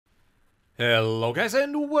Hello guys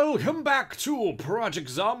and welcome back to Project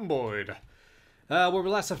Zomboid. Where we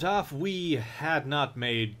last left off, we had not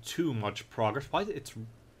made too much progress. Why?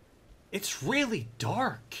 It's really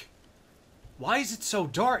dark. Why is it so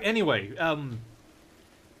dark? Anyway,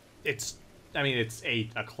 it's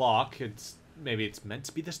 8 o'clock. Maybe it's meant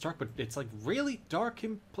to be this dark, but it's like really dark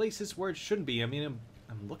in places where it shouldn't be. I mean,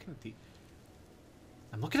 I'm looking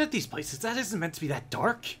at these places. That isn't meant to be that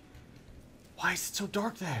dark. Why is it so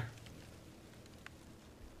dark there?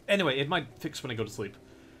 Anyway, it might fix when I go to sleep.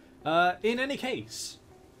 In any case,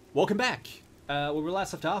 welcome back. When we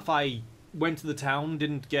last left off, I went to the town,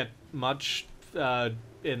 didn't get much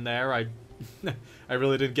in there. I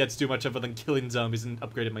really didn't get to do much other than killing zombies and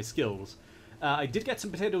upgraded my skills. I did get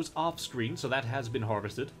some potatoes off screen, so that has been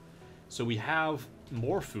harvested. So we have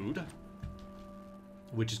more food,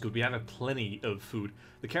 which is good. We have plenty of food.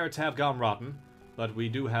 The carrots have gone rotten, but we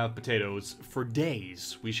do have potatoes for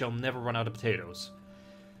days. We shall never run out of potatoes.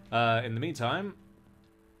 In the meantime,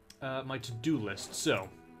 my to-do list. So,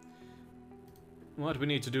 what we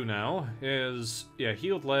need to do now is,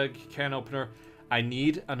 healed leg, can opener. I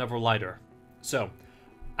need another lighter. So,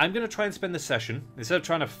 I'm gonna try and spend this session, instead of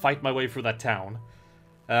trying to fight my way through that town.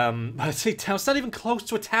 I say town, it's not even close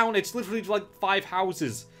to a town, it's literally like 5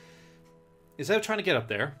 houses. Instead of trying to get up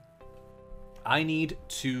there, I need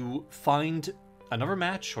to find another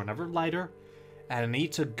match or another lighter, and I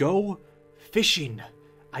need to go fishing.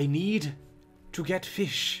 I need to get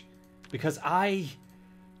fish, because I'm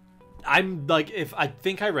like, if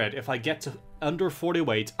I get to under 40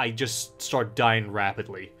 weight, I just start dying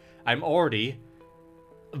rapidly. I'm already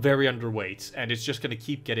very underweight, and it's just gonna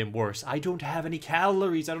keep getting worse. I don't have any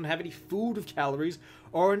calories, I don't have any food with calories,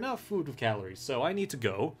 or enough food with calories, so I need to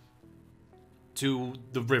go to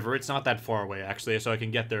the river. It's not that far away, actually, so I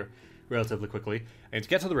can get there relatively quickly. I need to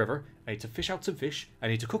get to the river, I need to fish out some fish, I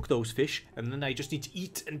need to cook those fish, and then I just need to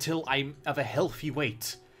eat until I'm of a healthy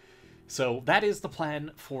weight. So that is the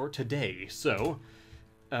plan for today. So,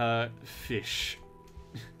 fish.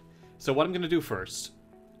 So what I'm gonna do first,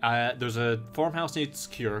 there's a farmhouse needs to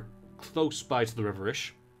secure close by to the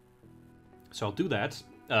river-ish. So I'll do that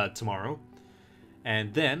tomorrow.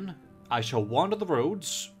 And then I shall wander the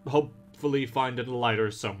roads, hopefully find a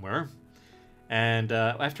lighter somewhere. And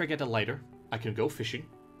after I get a lighter, I can go fishing,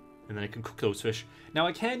 and then I can cook those fish. Now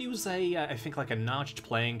I can use I think like a notched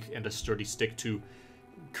plank and a sturdy stick to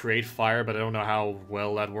create fire, but I don't know how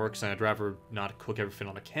well that works, and I'd rather not cook everything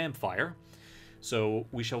on a campfire. So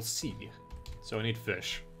we shall see. So I need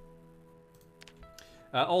fish.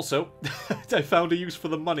 Also, I found a use for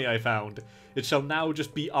the money I found. It shall now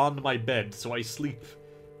just be on my bed, so I sleep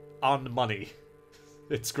on money.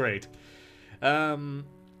 It's great.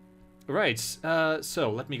 Right,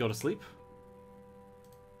 so let me go to sleep.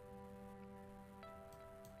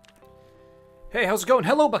 Hey, how's it going?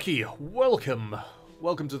 Hello, Bucky! Welcome!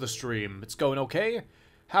 Welcome to the stream. It's going okay?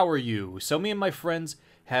 How are you? So me and my friends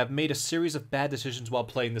have made a series of bad decisions while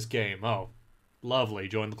playing this game. Oh, lovely.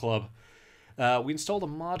 Join the club. We installed a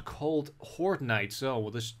mod called Horde Night. Oh,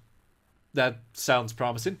 well, that sounds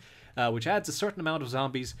promising. Which adds a certain amount of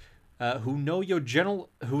zombies who know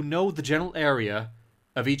the general area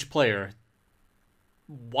of each player.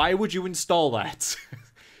 Why would you install that?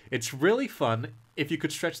 It's really fun if you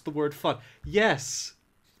could stretch the word fun. Yes,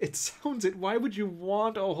 it sounds it. Why would you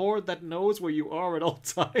want a horde that knows where you are at all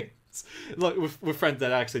times? Look, with friends,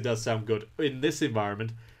 that actually does sound good. In this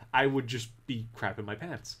environment, I would just be crapping my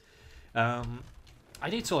pants. I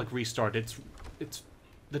need to like restart.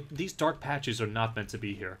 These dark patches are not meant to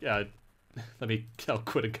be here. I'll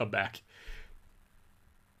quit and come back.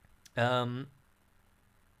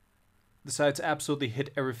 Decided to absolutely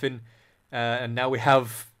hit everything, and now we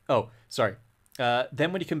have... Oh, sorry.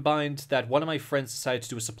 Then when you combined that one of my friends decided to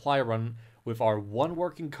do a supply run with our one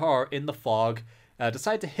working car in the fog,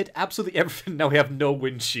 decided to hit absolutely everything, now we have no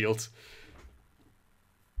windshield.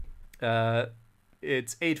 It's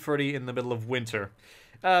 8:30 in the middle of winter.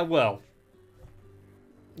 Well...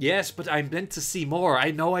 Yes, but I'm meant to see more.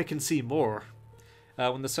 I know I can see more.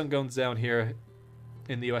 When the sun goes down here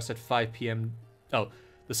in the US at 5 p.m... Oh...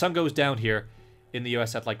 The sun goes down here in the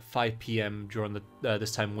US at like 5 p.m. during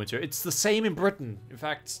this time of winter. It's the same in Britain. In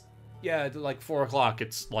fact, yeah, like 4 o'clock,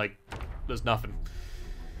 it's like, there's nothing.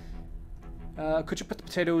 Could you put the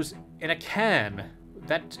potatoes in a can?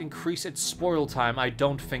 That increase its spoil time? I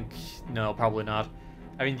don't think... No, probably not.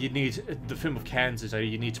 I mean, you need... The thing with cans is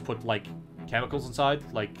you need to put, like, chemicals inside.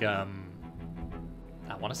 Like, I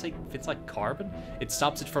want to say it's like carbon. It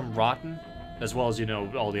stops it from rotting. As well as, you know,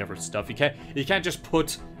 all the other stuff. You can't just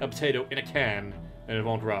put a potato in a can and it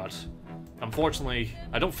won't rot. Unfortunately,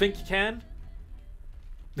 I don't think you can.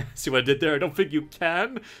 See what I did there? I don't think you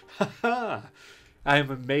can. Haha. I am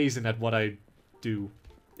amazing at what I do.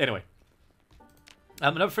 Anyway.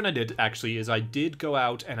 Another thing I did, actually, is I did go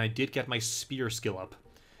out and I did get my spear skill up.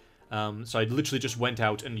 So I literally just went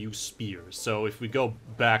out and used spears. So if we go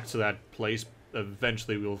back to that place,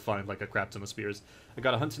 eventually we will find, like, a crap ton of spears. I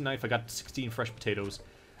got a hunting knife, I got 16 fresh potatoes.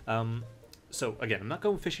 So, again, I'm not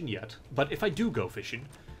going fishing yet. But if I do go fishing,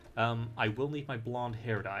 I will need my blonde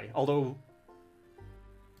hair dye. Although...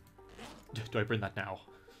 Do I bring that now?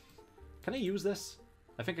 Can I use this?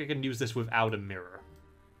 I think I can use this without a mirror.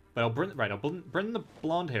 But I'll bring... Right, I'll bring the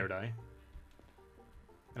blonde hair dye.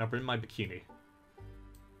 And I'll bring my bikini.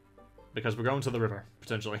 Because we're going to the river,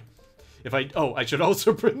 potentially. If I... Oh, I should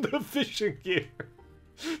also bring the fishing gear.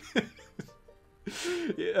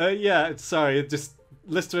 Yeah, sorry, it just...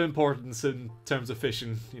 List of importance in terms of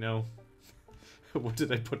fishing, you know. What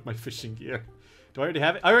did I put my fishing gear? Do I already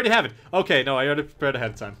have it? I already have it! Okay, no, I already prepared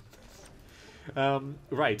ahead of time.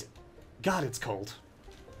 Right. God, it's cold.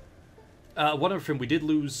 One other thing, we did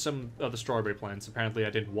lose some of the strawberry plants. Apparently I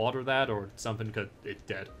didn't water that or something because it's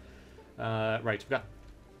dead. Right, we've got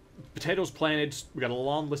potatoes planted. We got a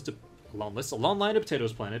long line of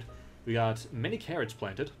potatoes planted. We got many carrots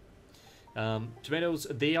planted. Tomatoes,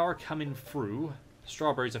 they are coming through.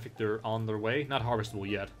 Strawberries, I think they're on their way. Not harvestable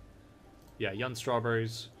yet. Yeah, young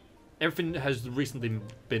strawberries. Everything has recently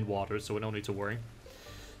been watered, so we don't need to worry.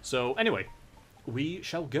 So, anyway, we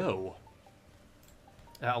shall go.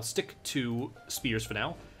 I'll stick to spears for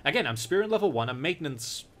now. Again, I'm spear in level 1. I'm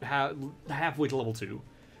maintenance halfway to level 2.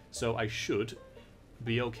 So I should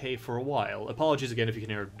be okay for a while. Apologies again if you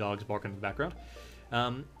can hear dogs barking in the background.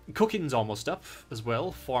 Cooking's almost up as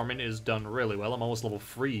well. Farming is done really well. I'm almost level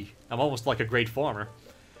 3. I'm almost like a great farmer.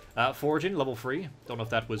 Foraging, level 3. Don't know if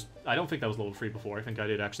that was... I don't think that was level 3 before. I think I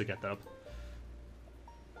did actually get that up.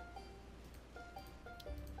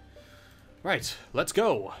 Right, let's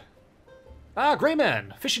go. Ah,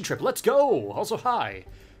 Greyman! Fishing trip, let's go! Also, hi.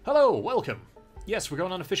 Hello, welcome. Yes, we're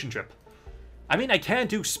going on a fishing trip. I mean, I can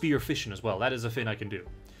do spear fishing as well. That is a thing I can do.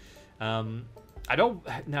 I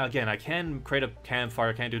don't... Now, again, I can create a campfire.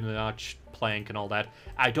 I can do the notch plank and all that.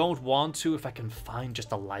 I don't want to if I can find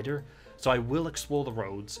just a lighter. So I will explore the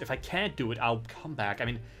roads. If I can't do it, I'll come back. I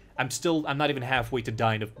mean, I'm not even halfway to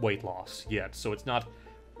dying of weight loss yet. So it's not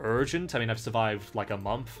urgent. I mean, I've survived like a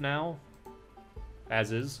month now.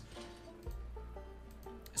 As is.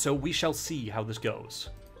 So we shall see how this goes.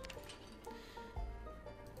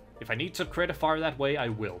 If I need to create a fire that way, I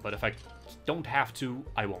will. But if I don't have to,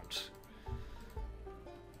 I won't.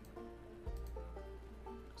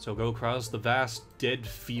 So go across the vast dead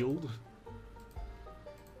field.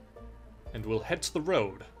 And we'll head to the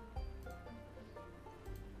road.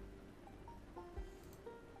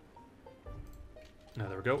 Now,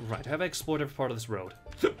 there we go. Right, have I explored every part of this road?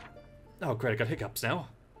 Oh, great, I got hiccups now.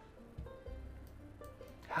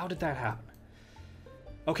 How did that happen?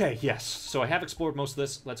 Okay, yes. So I have explored most of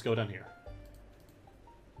this. Let's go down here.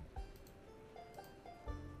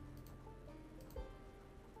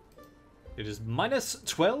 It is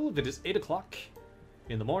 -12. It is 8 o'clock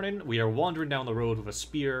in the morning. We are wandering down the road with a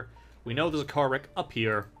spear. We know there's a car wreck up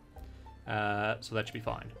here. So that should be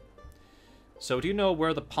fine. So do you know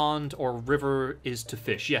where the pond or river is to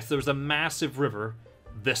fish? Yes, there's a massive river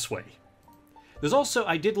this way. There's also,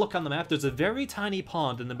 I did look on the map, there's a very tiny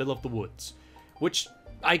pond in the middle of the woods, which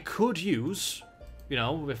I could use, you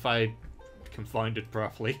know, if I can find it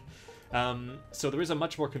properly. So there is a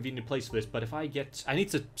much more convenient place for this, but if I need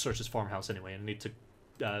to search this farmhouse anyway, and I need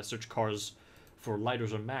to search cars for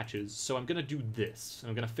lighters or matches, so I'm gonna do this.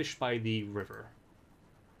 I'm gonna fish by the river.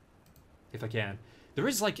 If I can. There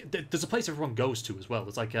is, like, there's a place everyone goes to as well.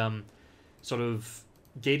 It's like, sort of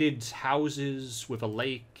gated houses with a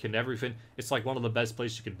lake and everything. It's like one of the best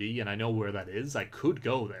places you can be, and I know where that is. I could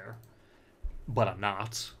go there, but I'm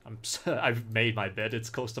not. I've made my bed. It's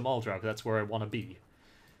close to Maldrock. That's where I want to be.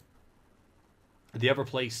 The other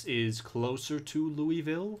place is closer to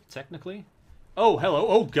Louisville, technically. Oh, hello.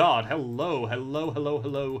 Oh, God. Hello. Hello, hello,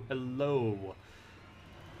 hello, hello.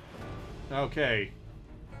 Okay.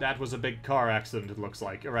 That was a big car accident, it looks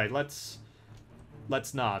like. All right, let's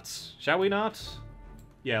not. Shall we not?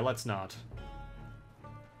 Yeah, let's not.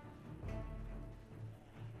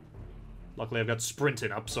 Luckily, I've got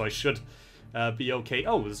sprinting up, so I should be okay.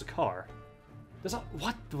 Oh, there's a car.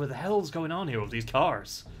 What the hell's going on here with these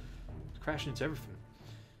cars? It's crashing into everything.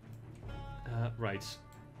 Right.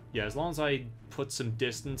 Yeah, as long as I put some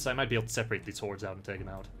distance, I might be able to separate these hordes out and take them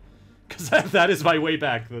out. Because that is my way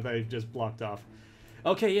back that I just blocked off.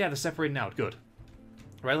 Okay, yeah, they're separating out. Good.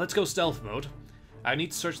 Right, let's go stealth mode. I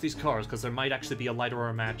need to search these cars, because there might actually be a lighter or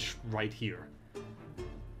a match right here.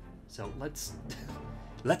 So let's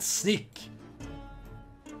let's sneak.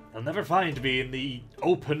 They'll never find me in the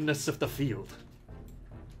openness of the field.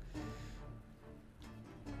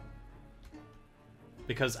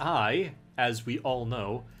 Because I, as we all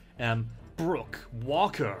know, am Brooke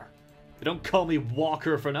Walker. They don't call me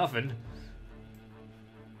Walker for nothing.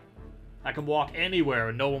 I can walk anywhere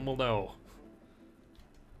and no one will know.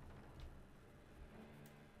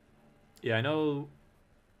 Yeah, I know...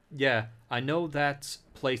 Yeah, I know that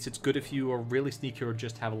place. It's good if you are really sneaky or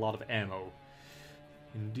just have a lot of ammo.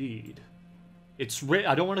 Indeed. It's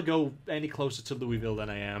I don't want to go any closer to Louisville than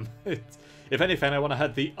I am. If anything, I want to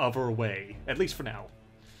head the other way. At least for now.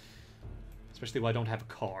 Especially when I don't have a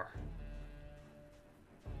car.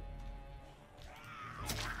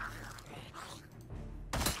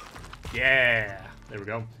 Yeah! There we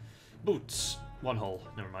go. Boots. One hole.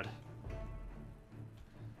 Never mind.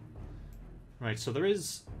 Right, so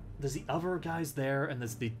there's the other guys there, and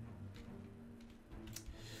there's the...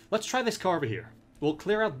 Let's try this car over here. We'll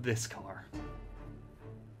clear out this car.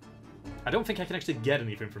 I don't think I can actually get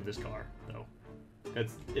anything from this car, though.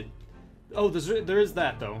 Oh, there is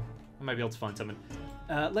that, though. I might be able to find something.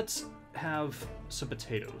 Let's have some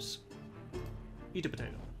potatoes. Eat a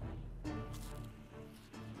potato.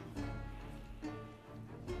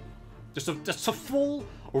 Just a full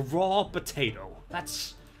raw potato.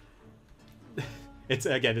 That's...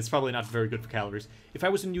 It's probably not very good for calories. If I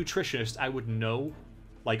was a nutritionist, I would know,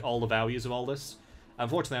 like, all the values of all this.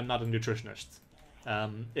 Unfortunately, I'm not a nutritionist.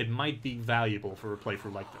 It might be valuable for a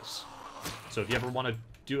playthrough like this. So if you ever want to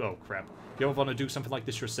do... Oh, crap. If you ever want to do something like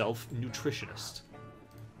this yourself, nutritionist.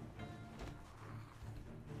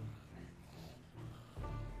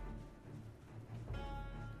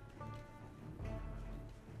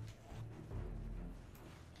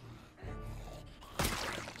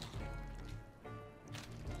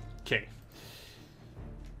 Okay.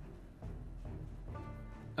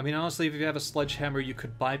 I mean, honestly, if you have a sledgehammer, you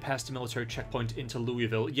could bypass the military checkpoint into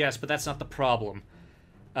Louisville. Yes, but that's not the problem.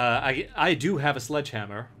 I do have a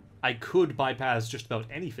sledgehammer. I could bypass just about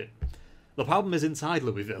anything. The problem is inside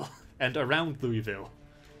Louisville, and around Louisville,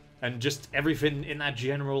 and just everything in that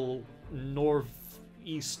general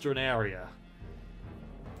northeastern area.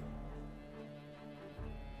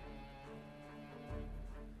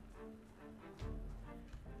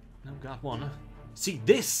 No, got one. See,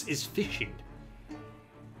 this is fishing.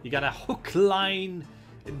 You gotta hook, line,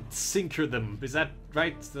 and sinker them. Is that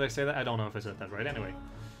right? Did I say that? I don't know if I said that right. Anyway.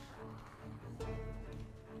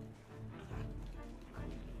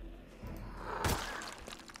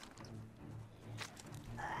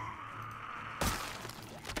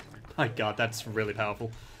 My god, that's really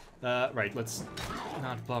powerful. Right, let's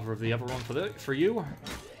not bother with the other one for you.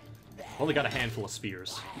 Only got a handful of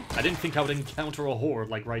spears. I didn't think I would encounter a horde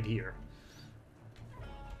like right here.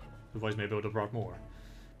 Otherwise, maybe I would have brought more.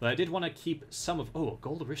 But I did want to keep some of... Oh, a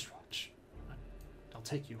gold wristwatch. I'll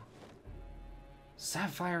take you.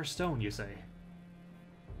 Sapphire stone, you say?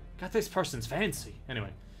 God, this person's fancy. Anyway.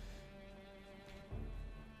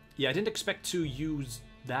 Yeah, I didn't expect to use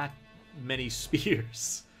that many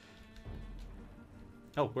spears.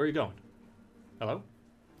 Oh, where are you going? Hello?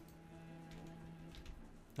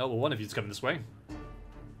 Oh, well, one of you's coming this way.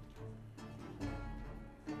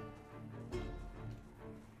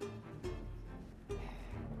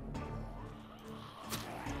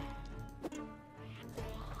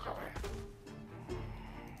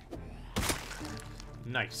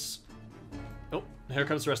 Nice. Oh, here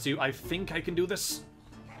comes the rest of you. I think I can do this.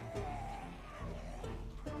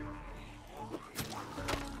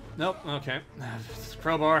 Nope, okay.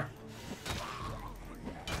 Crowbar.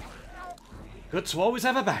 Good to always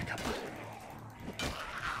have a backup.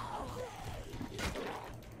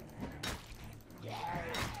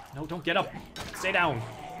 No, don't get up. Stay down.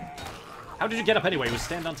 How did you get up anyway? It was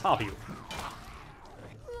stand on top of you.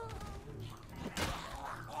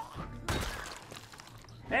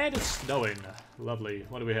 And it's snowing. Lovely.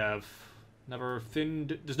 What do we have? Never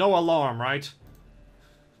thinned... There's no alarm, right?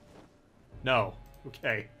 No.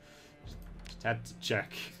 Okay. Just had to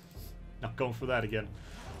check. Not going for that again.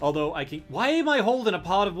 Although I can... Why am I holding a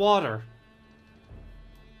pot of water?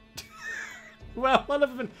 Well,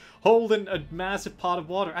 I've been holding a massive pot of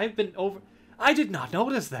water. I've been over... I did not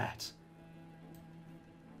notice that.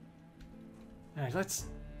 Alright, let's...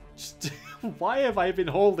 Just... Why have I been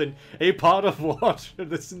holding a pot of water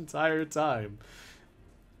this entire time?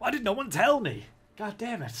 Why did no one tell me? God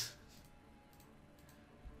damn it.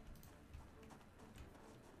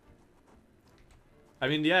 I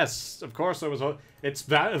mean, yes, of course I was... It's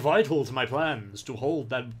vital to my plans to hold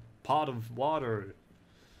that pot of water.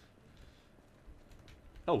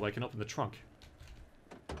 Oh, I can open the trunk.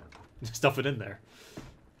 Stuff it in there.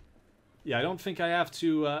 Yeah, I don't think I have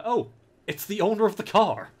to, oh! It's the owner of the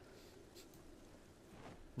car!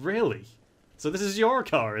 Really? So this is your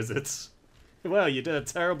car, is it? Well, you did a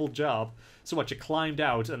terrible job. So what, you climbed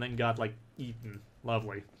out and then got, like, eaten.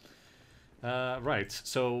 Lovely. Right,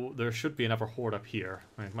 so there should be another horde up here.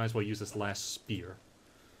 Right, might as well use this last spear.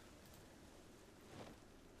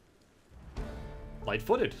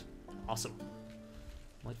 Light-footed. Awesome.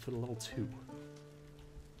 Light-footed level 2.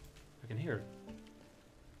 I can hear it.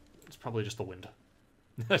 It's probably just the wind.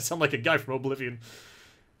 I sound like a guy from Oblivion.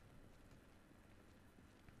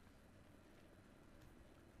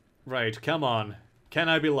 Right, come on. Can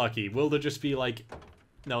I be lucky? Will there just be, like...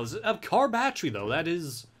 No, a car battery, though. That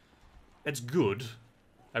is... It's good.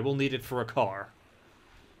 I will need it for a car.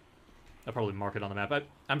 I'll probably mark it on the map.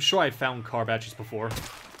 I'm sure I've found car batteries before,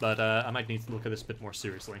 but I might need to look at this a bit more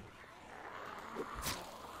seriously.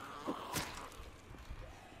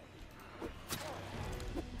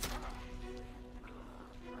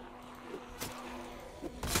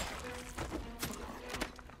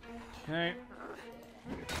 Okay.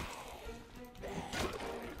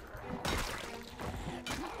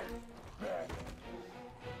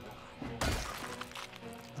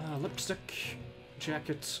 Lipstick,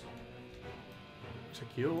 jacket,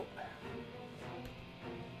 take you.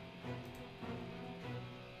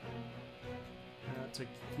 Take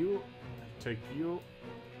you, take you.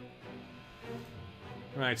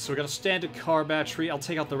 Right, so we got a standard car battery. I'll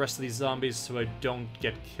take out the rest of these zombies so I don't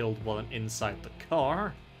get killed while I'm inside the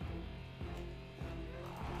car.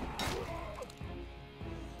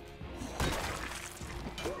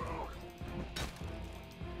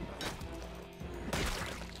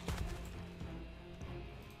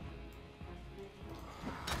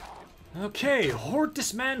 Okay, horde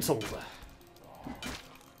dismantled.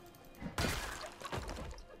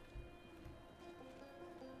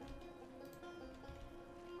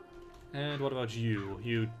 And what about you?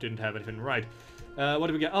 You didn't have anything right. What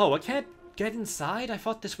do we get? Oh, I can't get inside? I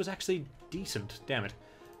thought this was actually decent. Damn it.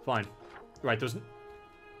 Fine. Right, there's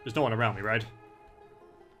no one around me, right?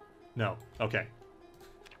 No. Okay.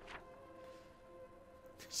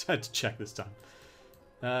 Just had to check this time.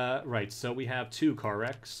 Right, so we have 2 car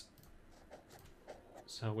wrecks.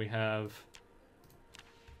 So we have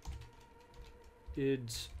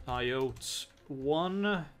id iot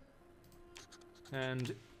 1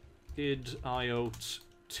 and id iot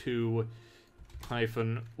 2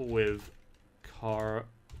 hyphen with car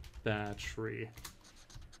battery.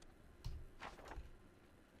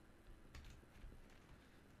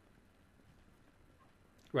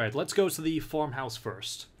 Right, let's go to the farmhouse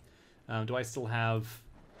first. Do I still have...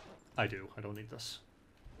 I do. I don't need this.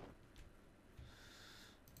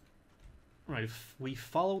 Right, if we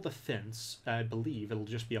follow the fence, I believe it'll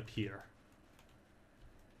just be up here.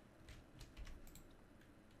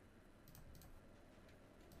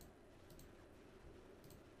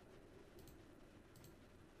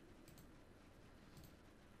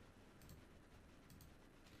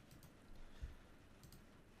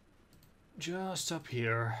 Just up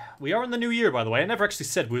here. We are in the new year, by the way. I never actually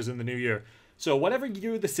said we was in the new year. So whatever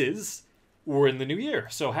year this is, we're in the new year.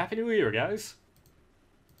 So Happy New Year, guys.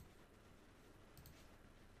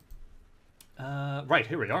 Right,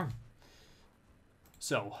 here we are.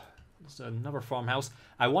 So, there's another farmhouse.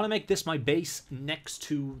 I want to make this my base next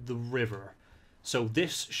to the river. So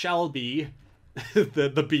this shall be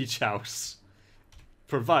the beach house.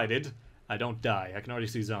 Provided I don't die. I can already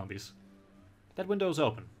see zombies. That window's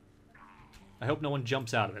open. I hope no one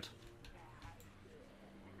jumps out of it.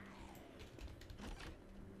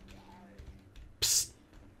 Psst!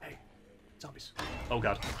 Hey, zombies. Oh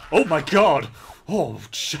god. Oh my god! Oh,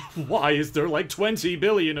 why is there like 20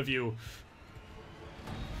 billion of you?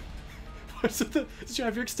 Did you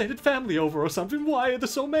have your extended family over or something? Why are there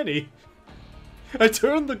so many? I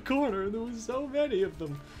turned the corner and there was so many of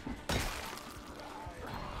them.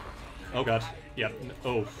 Oh god. Yeah.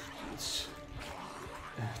 Oh.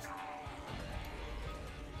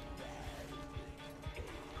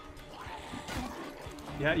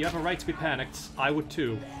 Yeah, you have a right to be panicked. I would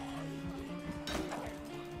too.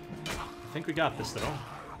 I think we got this, though.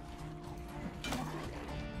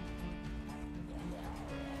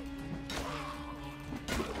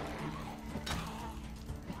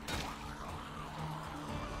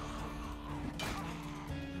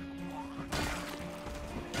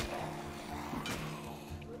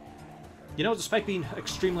 You know, despite being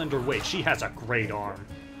extremely underweight, she has a great arm.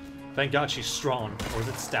 Thank God she's strong, or is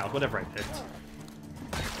it stout? Whatever I picked.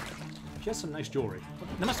 She has some nice jewelry.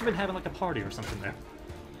 They must have been having like a party or something there.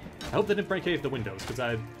 I hope they didn't break any of the windows,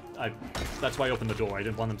 because that's why I opened the door. I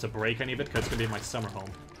didn't want them to break any of it, because it's going to be my summer home.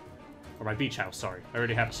 Or my beach house, sorry. I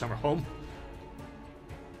already have a summer home.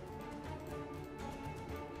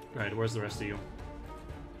 Right, where's the rest of you?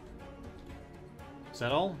 Is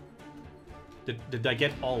that all? Did I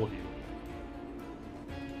get all of you?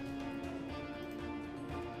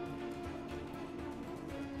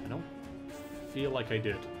 I don't feel like I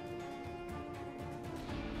did.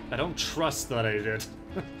 I don't trust that I did.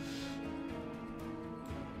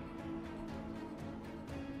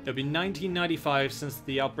 It'll be 1995 since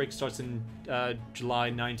the outbreak starts in July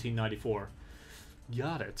 1994.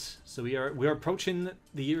 Got it. So we are approaching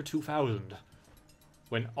the year 2000,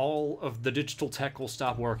 when all of the digital tech will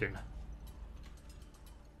stop working.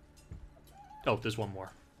 Oh, there's one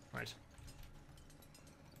more. Right.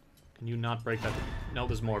 Can you not break that? No,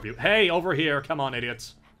 there's more of you. Hey, over here! Come on,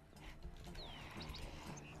 idiots.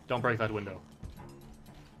 Don't break that window.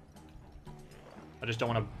 I just don't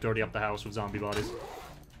want to dirty up the house with zombie bodies.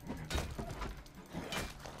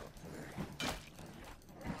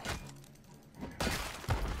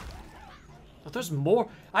 Oh, there's more.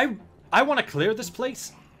 I want to clear this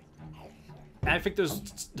place. I think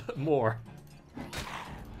there's more.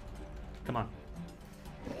 Come on.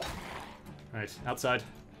 Right, outside.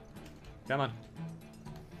 Come on.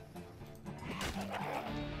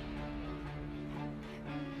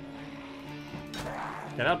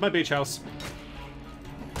 Get out of my beach house.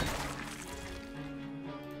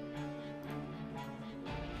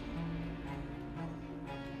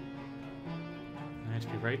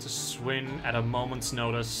 Right, be ready to swing at a moment's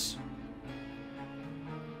notice.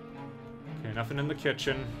 Okay, nothing in the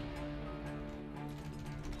kitchen.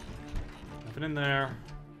 Nothing in there.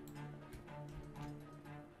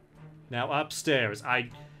 Now upstairs,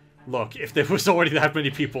 look, if there was already that many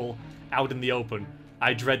people out in the open,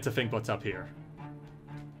 I dread to think what's up here.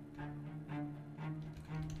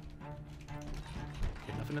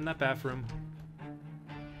 Okay, nothing in that bathroom.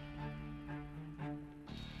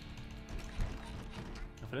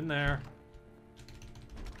 Nothing in there.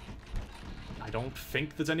 I don't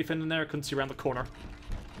think there's anything in there. I couldn't see around the corner.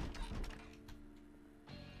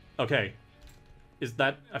 Okay. Is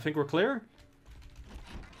that... I think we're clear?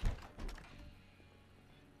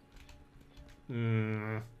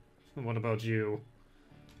 What about you?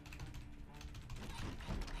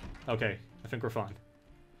 Okay, I think we're fine.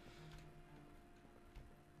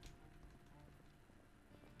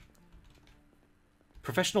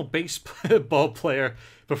 Professional baseball player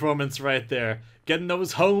performance right there. Getting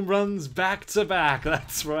those home runs back to back.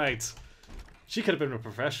 That's right. She could have been a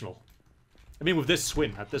professional. I mean, with this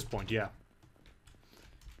swing at this point, yeah.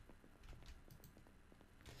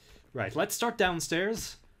 Right, let's start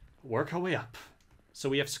downstairs. Work our way up. So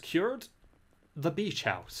we have secured the beach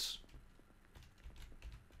house.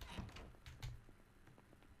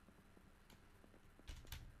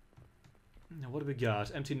 Now, what do we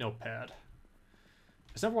got? Empty notepad.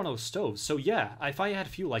 It's never one of those stoves. So yeah, if I had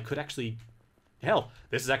fuel, I could actually... Hell,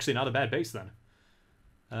 this is actually not a bad base then.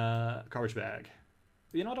 Garbage bag.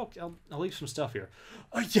 You know what? I'll leave some stuff here.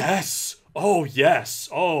 Yes! Oh, yes!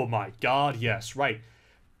 Oh my god, yes. Right.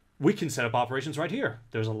 We can set up operations right here.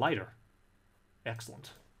 There's a lighter.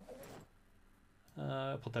 Excellent.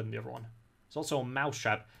 Put that in the other one. There's also a mouse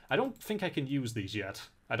trap. I don't think I can use these yet.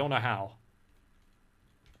 I don't know how.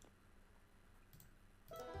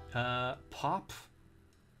 Pop.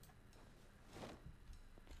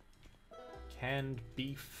 Canned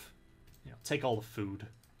beef. Yeah, take all the food.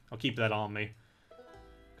 I'll keep that on me.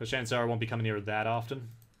 Because chances are I won't be coming near that often.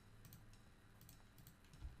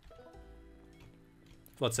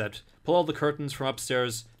 What's that? Pull all the curtains from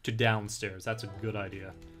upstairs to downstairs. That's a good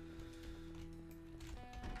idea.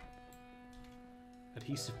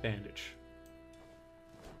 Adhesive bandage.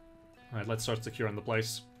 Alright, let's start securing the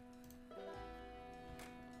place.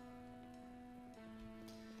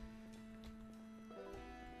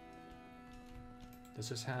 Does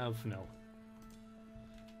this have... no.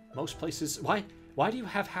 Most places... Why do you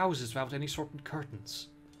have houses without any sort of curtains?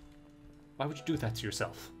 Why would you do that to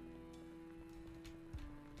yourself?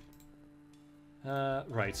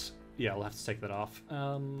 Right. Yeah, I'll have to take that off.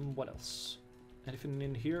 What else? Anything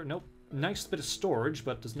in here? Nope. Nice bit of storage,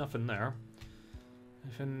 but there's nothing there.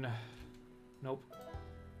 Anything... nope.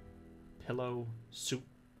 Pillow, suit,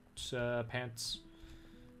 pants,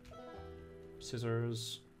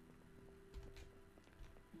 scissors.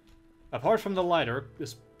 Apart from the lighter,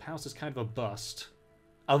 this house is kind of a bust.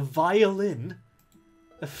 A violin?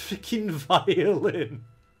 A freaking violin!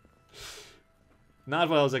 Not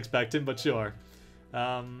what I was expecting, but sure.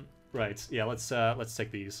 Right, yeah, let's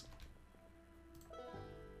take these.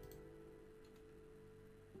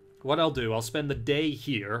 What I'll do, I'll spend the day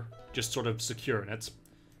here, just sort of securing it.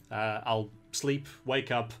 I'll sleep,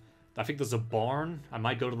 wake up, I think there's a barn. I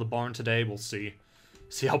might go to the barn today. We'll see.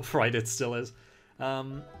 See how bright it still is.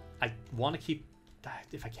 I want to keep...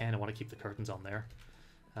 If I can, I want to keep the curtains on there.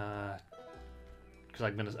 Because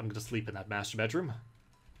I'm gonna sleep in that master bedroom.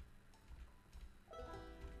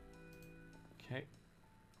 Okay.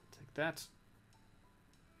 Take that.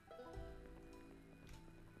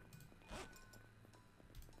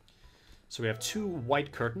 So we have 2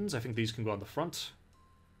 white curtains. I think these can go on the front.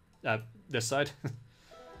 This side.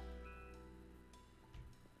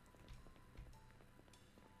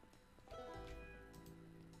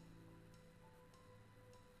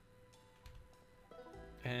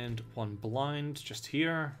 And 1 blind just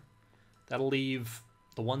here. That'll leave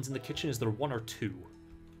the ones in the kitchen. Is there 1 or 2?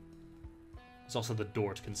 There's also the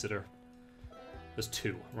door to consider. There's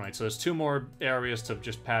 2, right? So there's 2 more areas to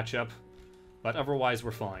just patch up, but otherwise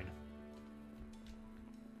we're fine.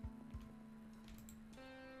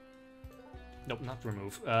 Nope, not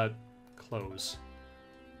remove. Close.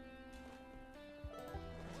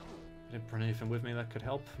 I didn't bring anything with me that could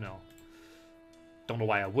help? No. Don't know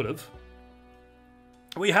why I would have.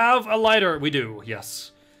 We have a lighter! We do,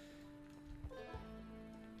 yes.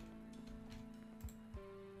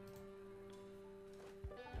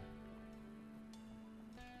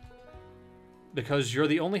 Because you're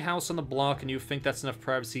the only house on the block and you think that's enough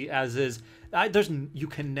privacy as is. You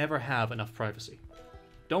can never have enough privacy.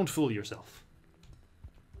 Don't fool yourself.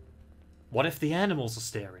 What if the animals are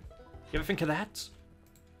staring? You ever think of that?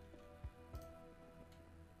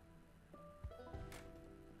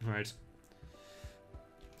 Alright.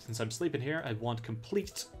 Since I'm sleeping here, I want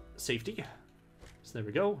complete safety. So there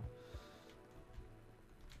we go.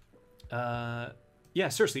 Yeah,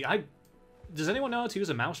 seriously, does anyone know how to use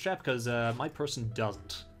a mousetrap? Because my person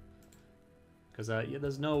doesn't. Because yeah,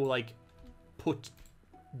 there's no, like, put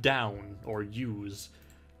down or use.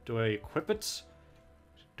 Do I equip it?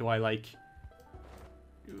 Do I, like...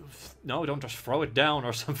 No, don't just throw it down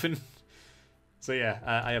or something. So yeah,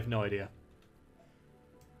 I have no idea.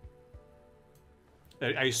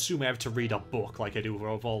 I assume I have to read a book like I do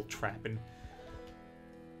of all trapping.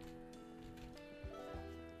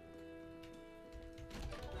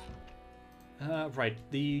 Right,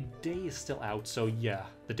 the day is still out, so yeah,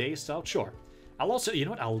 the day is still out, sure. I'll also, you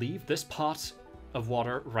know what, I'll leave this pot of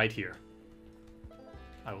water right here.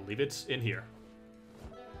 I will leave it in here.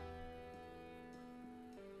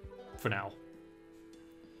 For now.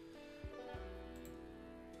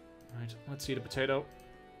 Right, let's eat a potato.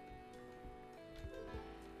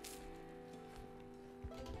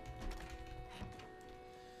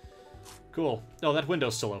 Cool. Oh, that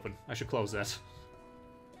window's still open. I should close that.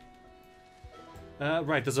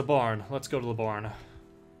 Right, there's a barn. Let's go to the barn.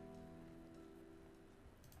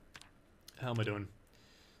 How am I doing?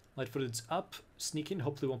 Light-footed's up. Sneaking.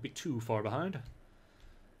 Hopefully won't be too far behind.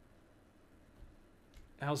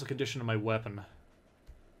 How's the condition of my weapon?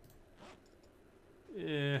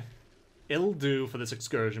 It'll do for this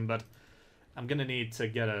excursion, but I'm gonna need to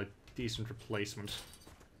get a decent replacement.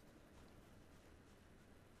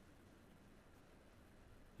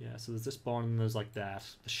 Yeah, so there's this barn and there's like that.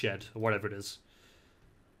 The shed, or whatever it is.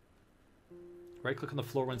 Right-click on the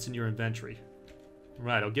floor when it's in your inventory.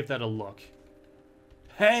 Right, I'll give that a look.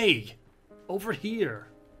 Hey! Over here!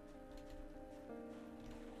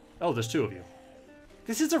 Oh, there's 2 of you.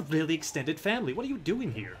 This is a really extended family. What are you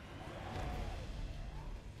doing here?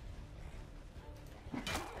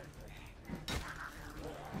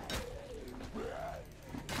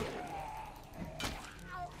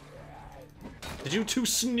 Did you 2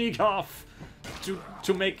 sneak off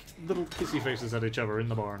to make little kissy faces at each other in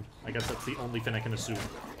the barn? I guess that's the only thing I can assume.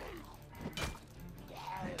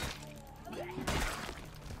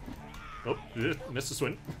 Oh, missed a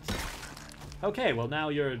swing. Okay, well now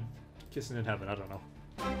you're kissing in heaven. I don't know.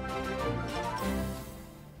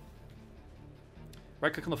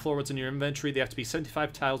 Right-click on the floor what's in your inventory. They have to be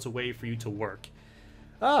 75 tiles away for you to work.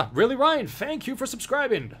 Ah, really, Ryan? Thank you for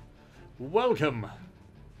subscribing. Welcome.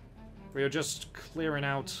 We are just clearing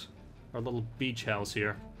out our little beach house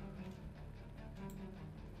here.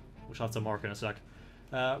 Which I'll have to mark in a sec.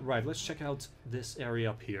 Right, let's check out this area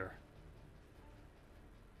up here.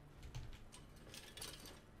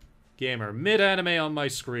 Gamer, mid-anime on my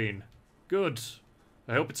screen. Good.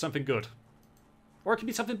 I hope it's something good. Or it can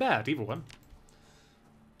be something bad, either one.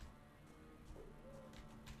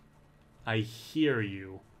 I hear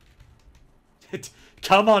you.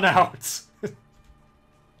 Come on out!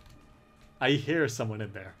 I hear someone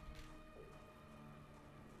in there.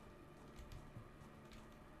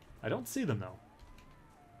 I don't see them, though.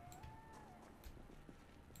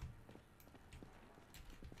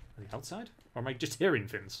 Are they outside? Or am I just hearing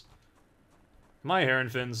fins? Am I hearing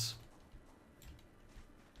fins?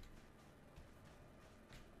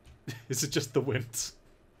 Is it just the wind?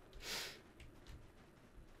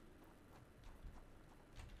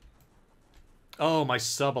 Oh, my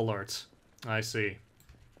sub alert. I see.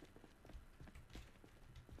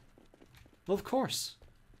 Well, of course.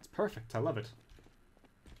 It's perfect. I love it.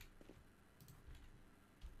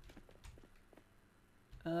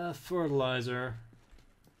 Fertilizer.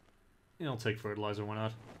 Yeah, I'll take fertilizer, why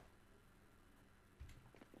not?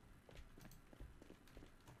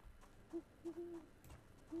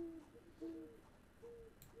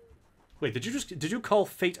 Wait, did you call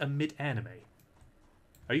Fate a mid-anime?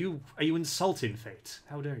 Are you insulting Fate?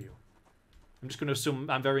 How dare you? I'm just gonna assume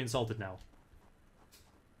I'm very insulted now.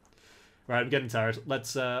 Right, I'm getting tired.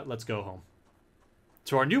 Let's go home.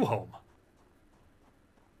 To our new home.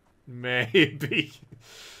 Maybe.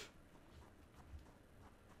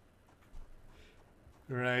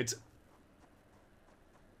 Right.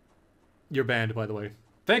 You're banned, by the way.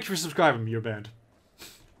 Thank you for subscribing, you're banned.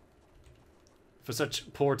 For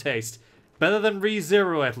such poor taste. Better than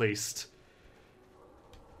ReZero, at least.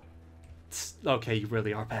 Okay, you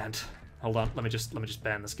really are banned. Hold on, let me just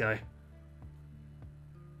ban this guy.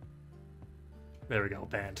 There we go,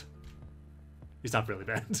 banned. He's not really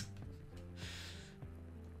banned.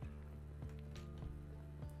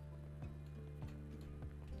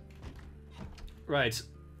 Right.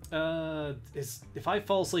 If I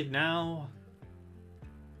fall asleep now...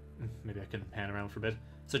 Maybe I can pan around for a bit.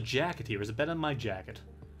 It's a jacket here. Is it better than my jacket?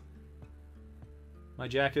 My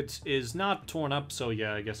jacket is not torn up, so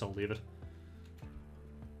yeah, I guess I'll leave it.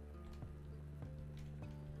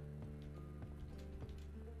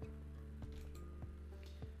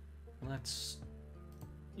 Let's...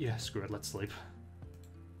 Yeah, screw it. Let's sleep.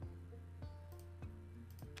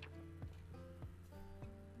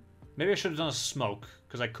 Maybe I should have done a smoke,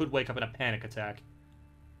 because I could wake up in a panic attack.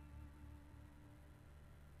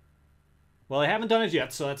 Well, I haven't done it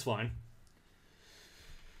yet, so that's fine.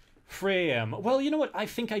 3 AM. Well, you know what? I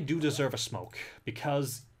think I do deserve a smoke,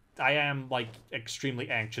 because I am, like, extremely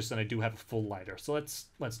anxious and I do have a full lighter. So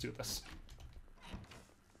let's do this.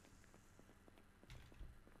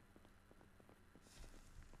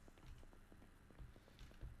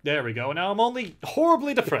 There we go. Now I'm only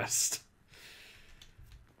horribly depressed.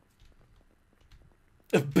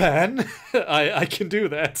 Ban? I can do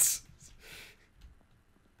that.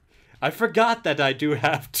 I forgot that I do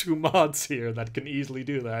have 2 mods here that can easily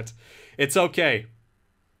do that. It's okay.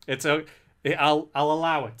 It's okay. I'll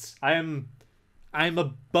allow it. I'm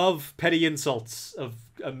above petty insults of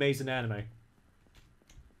amazing anime.